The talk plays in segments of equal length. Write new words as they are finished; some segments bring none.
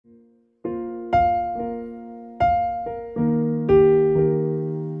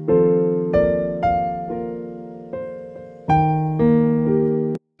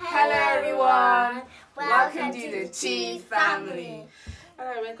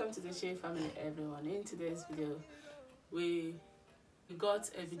welcome to the Shea family, everyone. In today's video, we got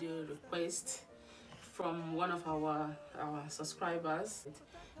a video request from one of our subscribers.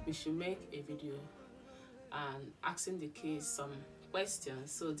 We should make a video and asking the kids some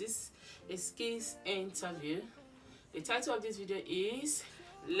questions. So this is kids interview. The title of this video is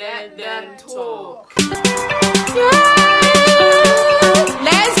Let Them Talk.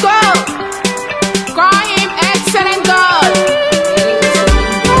 Let's go! Call him excellent God!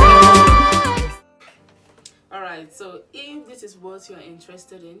 Alright, so if this is what you're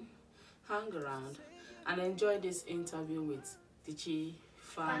interested in, hang around and enjoy this interview with the Chi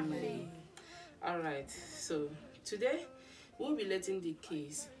family. Alright, so today we'll be letting the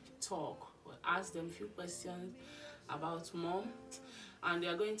kids talk. We'll ask them a few questions about mom and they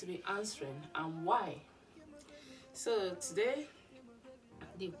are going to be answering and why. So today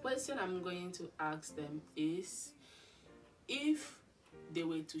the question I'm going to ask them is, if they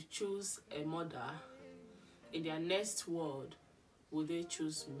were to choose a mother in their next world, would they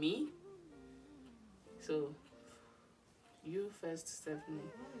choose me? So you first, Stephanie.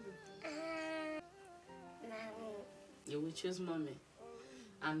 Mommy. You will choose mommy.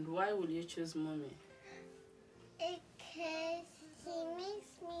 And why will you choose mommy? Because she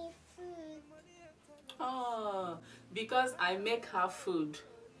makes me food. Oh, because I make her food.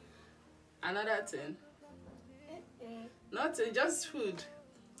 Another thing? Nothing, just food.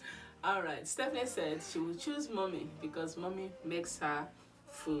 Alright, Stephanie said she will choose mommy because mommy makes her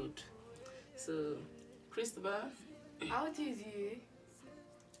food. So, Christopher? I'll choose you.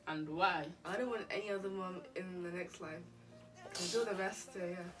 And why? I don't want any other mom in the next life. Because you're the best,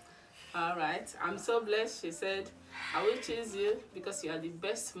 yeah. Alright, I'm so blessed. She said, I will choose you because you are the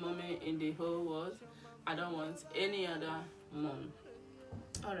best mommy in the whole world. I don't want any other mom.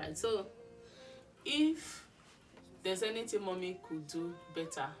 Alright, so if there's anything mommy could do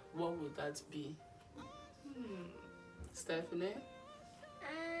better, what would that be? Stephanie?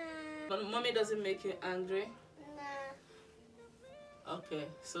 But mommy doesn't make you angry? Nah. Okay,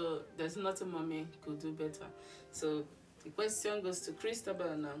 so there's nothing mommy could do better. So the question goes to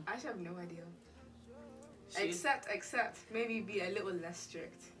Christabel now. I actually have no idea. She- Except maybe be a little less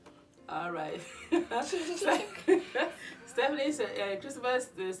strict. Alright. Stephanie said,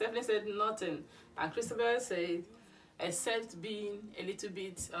 Stephanie said nothing. And Christabel said, except being a little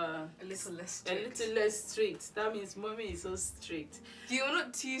bit, A little less a strict. little less strict. That means mommy is so strict. You're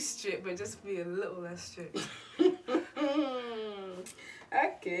not too strict, but just be a little less strict.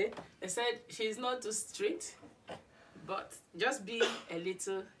 Okay. I said she's not too strict, but just be a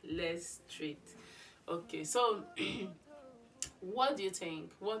little less strict. Okay, so what do you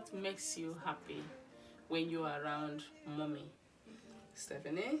think? What makes you happy when you're around mommy?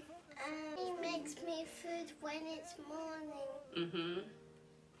 Stephanie? He makes me food when it's morning.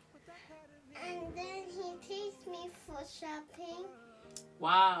 And then he takes me for shopping.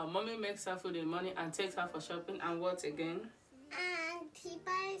 Wow, mommy makes her food in the morning and takes her for shopping. And what again? And he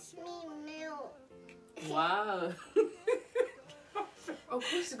buys me milk. Wow. Of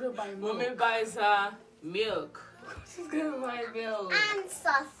course, you're gonna buy milk. Mommy buys her milk She's gonna buy milk. And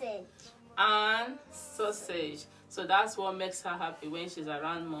sausage. and sausage. So that's what makes her happy when she's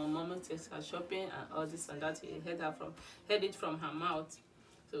around mom. Mommy takes her shopping and all this and that. You heard it from her mouth.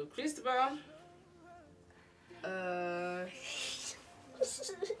 So Christopher?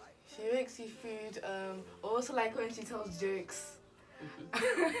 She makes you food. Also like when she tells jokes.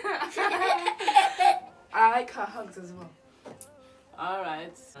 I like her hugs as well.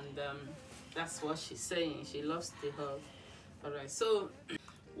 Alright. And that's what she's saying. She loves the hug. Alright. So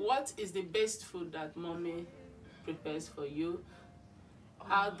what is the best food that mommy prepares for you?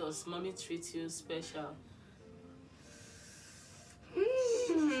 How does mommy treat you special?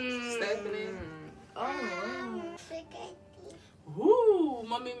 Stephanie? Spaghetti. Ooh,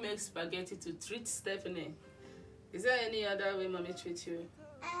 mommy makes spaghetti to treat Stephanie. Is there any other way mommy treats you?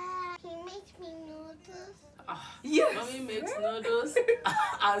 He makes me noodles. Yes. Mommy makes noodles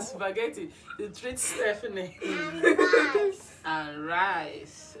and spaghetti to treat Stephanie. And rice. And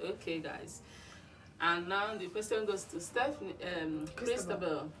rice. Okay, guys. And now the question goes to Stephanie,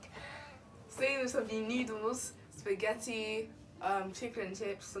 Christabel. Same with something noodles, spaghetti, chicken and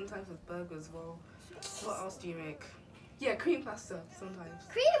chips, sometimes with burger as well. What else do you make? Yeah, cream pasta sometimes.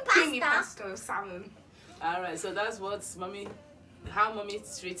 Creamy pasta with salmon. Alright, so that's what mommy, how mommy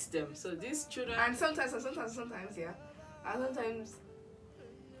treats them. So these children. And sometimes, yeah. And sometimes,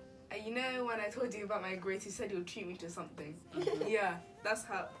 you know when I told you about my grades, you said you'll treat me to something. Yeah, that's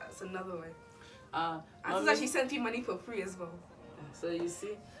another way. And Mommy, sometimes she sent you money for free as well. So you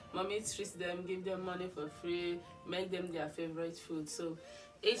see, mommy treats them, give them money for free, make them their favorite food. So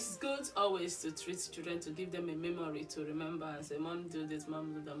it's good always to treat children, to give them a memory to remember and say, mom do this,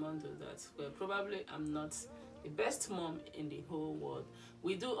 mom do that, mom do that. Well, probably I'm not the best mom in the whole world.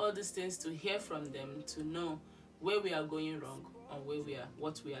 We do all these things to hear from them, to know where we are going wrong and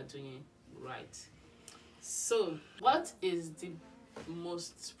what we are doing right. So, what is the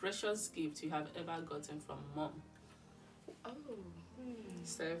most precious gift you have ever gotten from mom? Oh.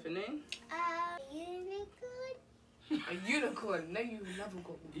 Stephanie? Unicorn. A unicorn? No, you never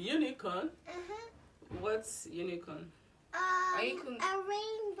got one. Unicorn? Uh-huh. What's unicorn? Unicorn. A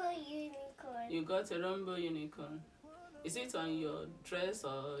rainbow unicorn. You got a rainbow unicorn. Is it on your dress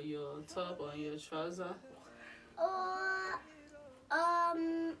or your top or your trouser? Or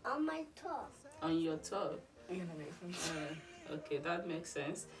on my top. On your top. You know, makes sense. Okay, that makes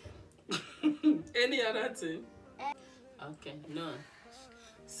sense. Any other thing? Okay, no.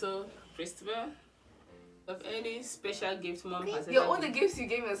 So, Christopher, of any special gift mom has ever Yeah, all the given? gifts you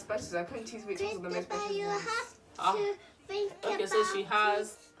gave me are special. So I couldn't choose which ones are the most Christopher, special you ones. have Ah, to think okay, about so she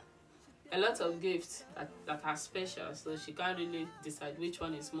has this. a lot of gifts that are special, so she can't really decide which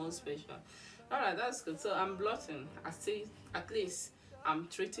one is most special. Alright, that's good. So I'm blotting. I see, at least I'm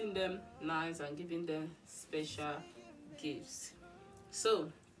treating them nice and giving them special gifts.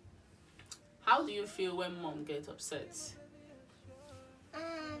 So, how do you feel when mom gets upset?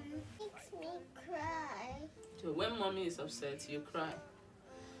 Makes me cry. So when mommy is upset, you cry.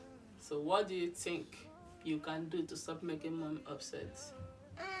 So what do you think you can do to stop making mom upset?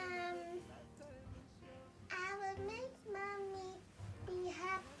 I will make mommy be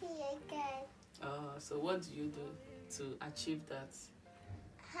happy again. So what do you do to achieve that?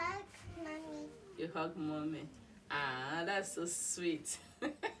 Hug mommy. You hug mommy. Ah, that's so sweet.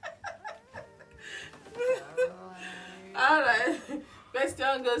 Alright.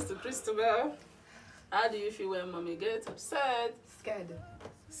 Question goes to Christopher. How do you feel when mommy gets upset? Scared.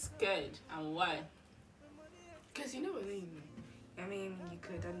 Scared. And why? Because you know what I mean. I mean, you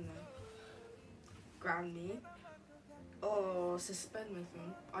could, I don't know, ground me or suspend my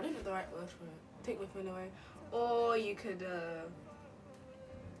phone. I don't know the right word for it. Take my phone away. Or you could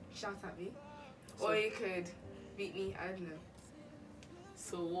shout at me. Or you could beat me. I don't know.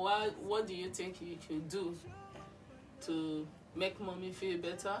 So what do you think you should do to make mommy feel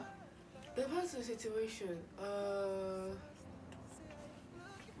better? Depends on the situation.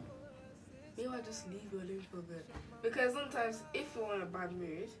 Maybe I just leave you alone for a bit. Because sometimes if you're in a bad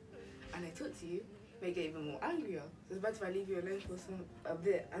mood and I talk to you, you may get even more angrier. So it's better if I leave you alone for a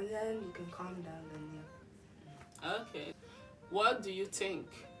bit and then you can calm down and yeah. Okay. What do you think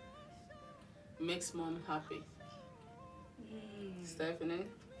makes mom happy? Stephanie?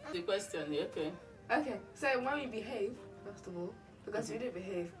 The question, okay. Okay, so when we behave, first of all, because if you don't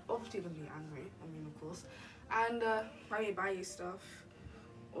behave, obviously you're going to be angry, I mean, of course. And when we buy you stuff,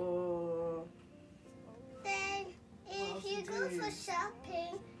 or... Then else if you you go do? for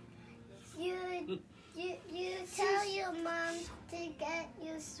shopping, you tell your mom to get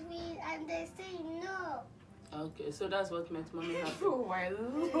you sweet and they say no. Okay, so that's what makes mommy happy. Oh my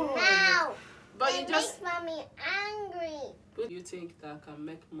lord! Now But you it just, makes mommy angry. what do you think that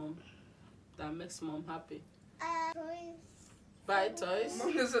makes mom happy? Toys. Buy toys?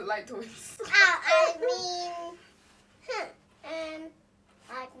 Mom doesn't like toys. I mean,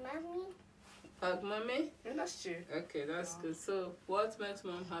 like mommy. Hug mommy? Yeah, that's true. Okay, that's good. So what makes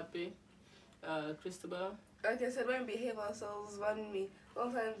mom happy? Christabel? Like I said, when we behave ourselves, sometimes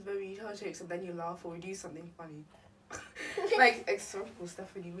when we tell jokes and then you laugh or we do something funny. Like, example,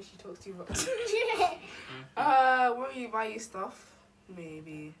 Stephanie, when she talks too much. When we buy you stuff,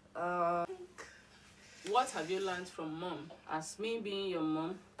 maybe. What have you learned from mom? As me being your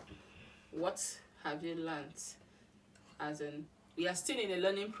mom, what have you learned? As in, we are still in a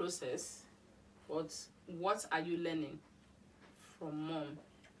learning process. What are you learning from mom?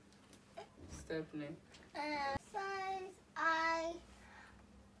 Stephanie? Besides,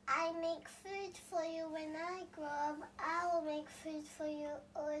 I make food for you when I grow up. I will make food for you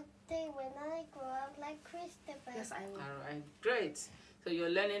all day when I grow up, like Christopher. Yes, I will. Alright, great. So you're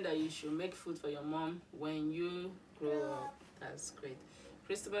learning that you should make food for your mom when you grow up. That's great.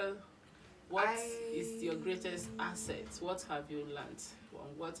 Christabel, what is your greatest asset? What have you learned?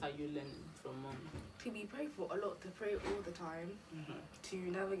 What are you learning from mom? To be prayed for a lot, to pray all the time, to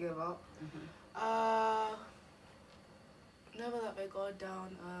never give up. Never let my guard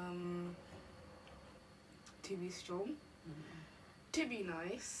down. To be strong, to be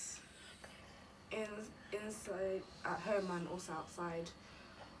nice, inside, at home and also outside.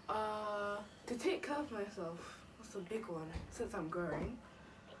 To take care of myself. What's a big one since I'm growing.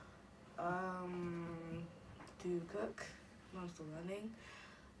 Do cook. I'm still learning.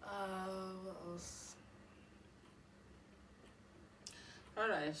 What else?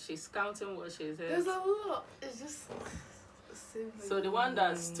 Alright, she's counting what she says. There's a lot. It's just So the one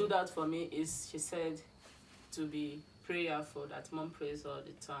that stood out for me is she said to be prayerful, that mom prays all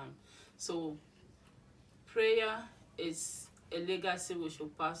the time. So prayer is a legacy we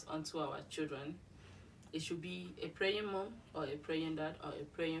should pass on to our children. It should be a praying mom or a praying dad or a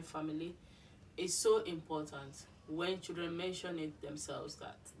praying family. It's so important when children mention it themselves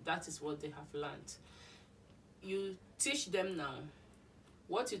that that is what they have learned. You teach them now.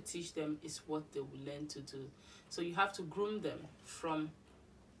 What you teach them is what they will learn to do. So you have to groom them from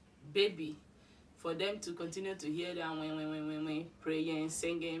baby for them to continue to hear them praying,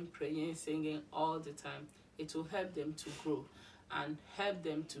 singing all the time. It will help them to grow and help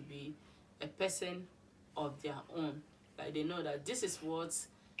them to be a person of their own. Like they know that this is what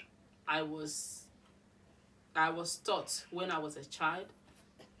I was taught when I was a child,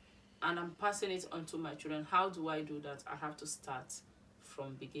 and I'm passing it on to my children. How do I do that? I have to start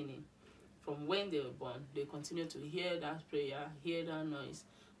from beginning. From when they were born, they continue to hear that prayer, hear that noise,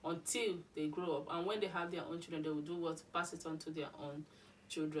 until they grow up. And when they have their own children, they will do what? Pass it on to their own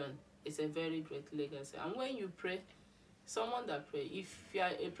children. It's a very great legacy. And when you pray, someone that pray, if you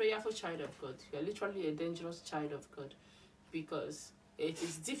are a prayerful child of God, you are literally a dangerous child of God, because it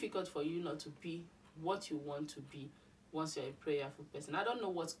is difficult for you not to be what you want to be once you're a prayerful person. I don't know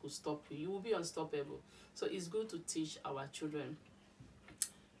what could stop you. You will be unstoppable. So it's good to teach our children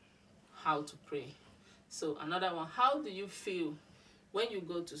how to pray. So another one, how do you feel when you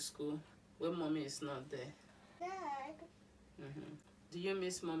go to school when mommy is not there? Good. Do you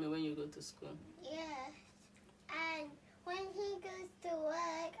miss mommy when you go to school? Yes. And when he goes to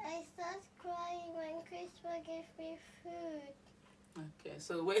work, I start crying when Christopher gives me food. Okay,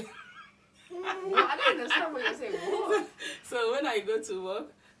 so wait. Well, I don't understand what you're saying. What? So when I go to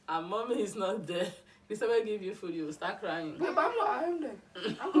work and mommy is not there, Christopher give you food, you will start crying. Wait, but I'm not at home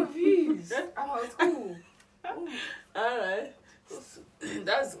then. I'm confused. I'm at school. Oh. Alright.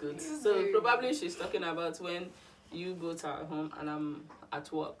 That's good. So probably she's talking about when you go to her home and I'm at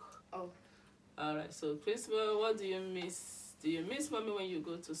work. Oh. Alright, so Christopher, what do you miss? Do you miss mommy when you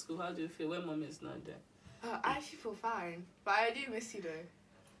go to school? How do you feel when mommy is not there? I actually feel fine. But I do miss you though.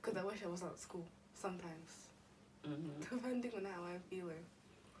 Because I wish I was at school sometimes. Depending on how I'm feeling.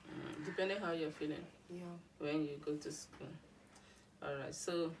 Depending how you're feeling. Yeah. When you go to school. Alright,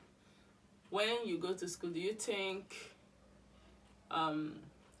 so when you go to school, do you think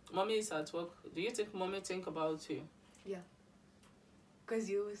mommy is at work? Do you think mommy think about you? Yeah. Because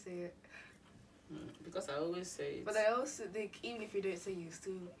you always say it. Because I always say it. But I also think even if you don't say, you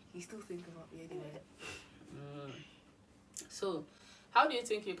still think about me anyway. So how do you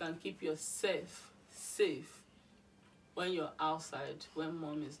think you can keep yourself safe when you're outside, when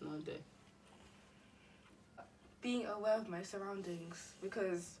mom is not there? Being aware of my surroundings,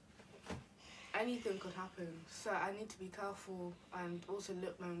 because anything could happen. So I need to be careful and also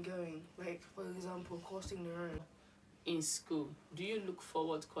look where I'm going. Like, for example, crossing the road. In school, do you look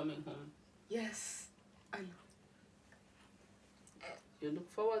forward coming home? Yes. I know. You look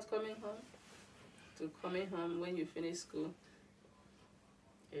forward coming home? To coming home when you finish school?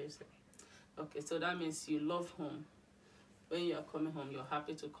 Yes. Okay, so that means you love home. When you are coming home, you're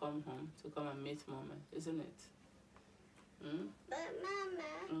happy to come home, to come and meet mama, isn't it? But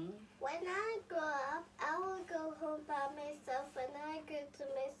Mama, when I grow up, I will go home by myself when I go to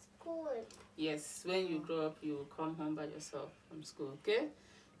my school. Yes, when you grow up, you will come home by yourself from school, okay?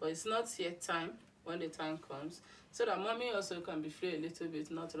 But it's not yet time, when the time comes, so that mommy also can be free a little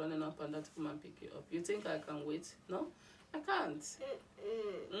bit, not running up and down to come and pick you up. You think I can wait? No, I can't.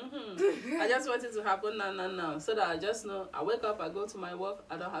 I just want it to happen now, so that I just know I wake up, I go to my work,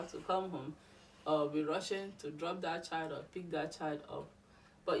 I don't have to come home or be rushing to drop that child or pick that child up.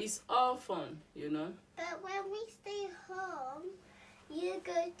 But it's all fun, you know. But when we stay home, you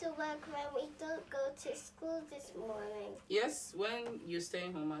go to work when we don't go to school this morning. Yes, when you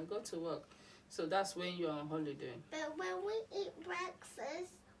stay home, I go to work. So that's when you're on holiday. But when we eat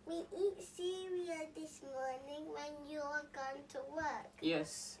breakfast, we eat cereal this morning when you're gone to work.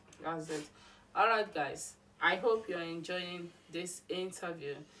 Yes, that's it. Alright guys, I hope you're enjoying this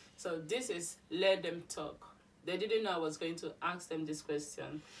interview. So this is Let Them Talk. They didn't know I was going to ask them this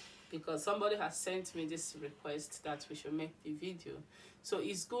question because somebody has sent me this request that we should make the video. So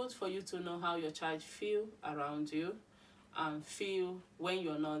it's good for you to know how your child feel around you and feel when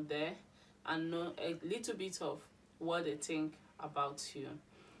you're not there, and know a little bit of what they think about you.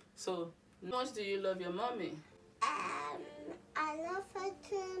 So, how much do you love your mommy? I love her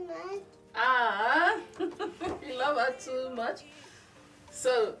too much. Ah, you love her too much.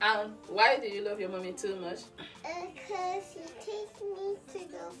 So, why do you love your mommy too much? Because she takes me to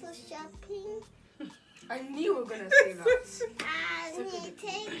go for shopping. I knew you were gonna say that. And he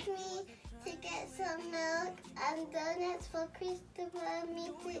takes me to get some milk and donuts for Christopher and me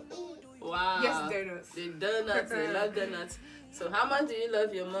to eat. Wow. Yes, donuts. The donuts, they love donuts. So, how much do you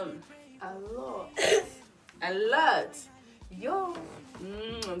love your mom? A lot. A lot. Yo.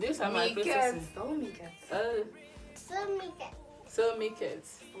 These are my Miguel. processing. Oh, Miguel. So So make it.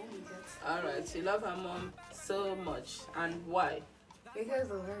 Oh, Miguel. Alright, she love her mom so much. And why? Because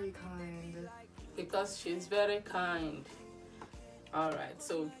they're very kind. Because she's very kind. Alright,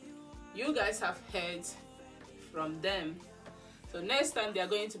 so you guys have heard from them. So next time they are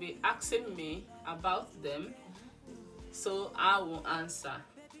going to be asking me about them. So I will answer.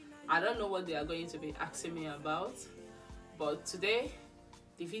 I don't know what they are going to be asking me about. But today,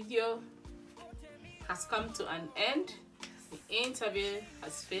 the video has come to an end. The interview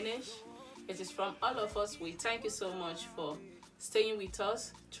has finished. It is from all of us. We thank you so much for staying with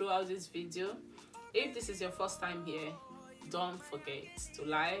us throughout this video. If this is your first time here, don't forget to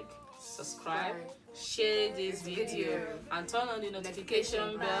like, subscribe, share this video, and turn on the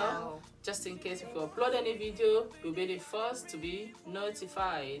notification bell just in case if you upload any video, you'll be the first to be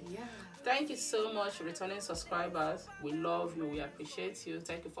notified. Yeah. Thank you so much, returning subscribers. We love you. We appreciate you.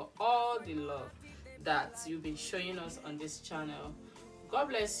 Thank you for all the love that you've been showing us on this channel. God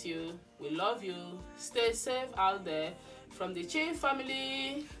bless you. We love you. Stay safe out there. From the Chi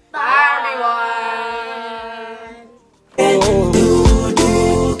family. Bye, everyone.